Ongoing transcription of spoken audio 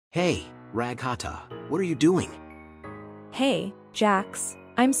Hey, Raghata, what are you doing? Hey, Jax.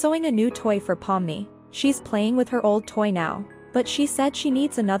 I'm sewing a new toy for Pomni. She's playing with her old toy now, but she said she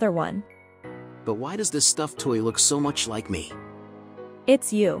needs another one. But why does this stuffed toy look so much like me?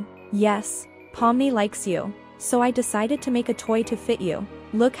 It's you. Yes, Pomni likes you, so I decided to make a toy to fit you.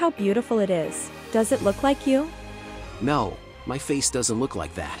 Look how beautiful it is. Does it look like you? No, my face doesn't look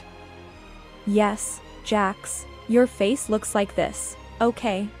like that. Yes, Jax. Your face looks like this.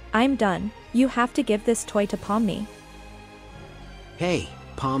 Okay, I'm done. You have to give this toy to Pomni. Hey,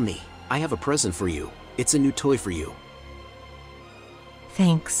 Pomni, I have a present for you. It's a new toy for you.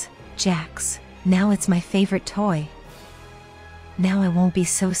 Thanks, Jax. Now it's my favorite toy. Now I won't be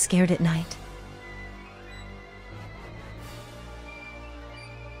so scared at night.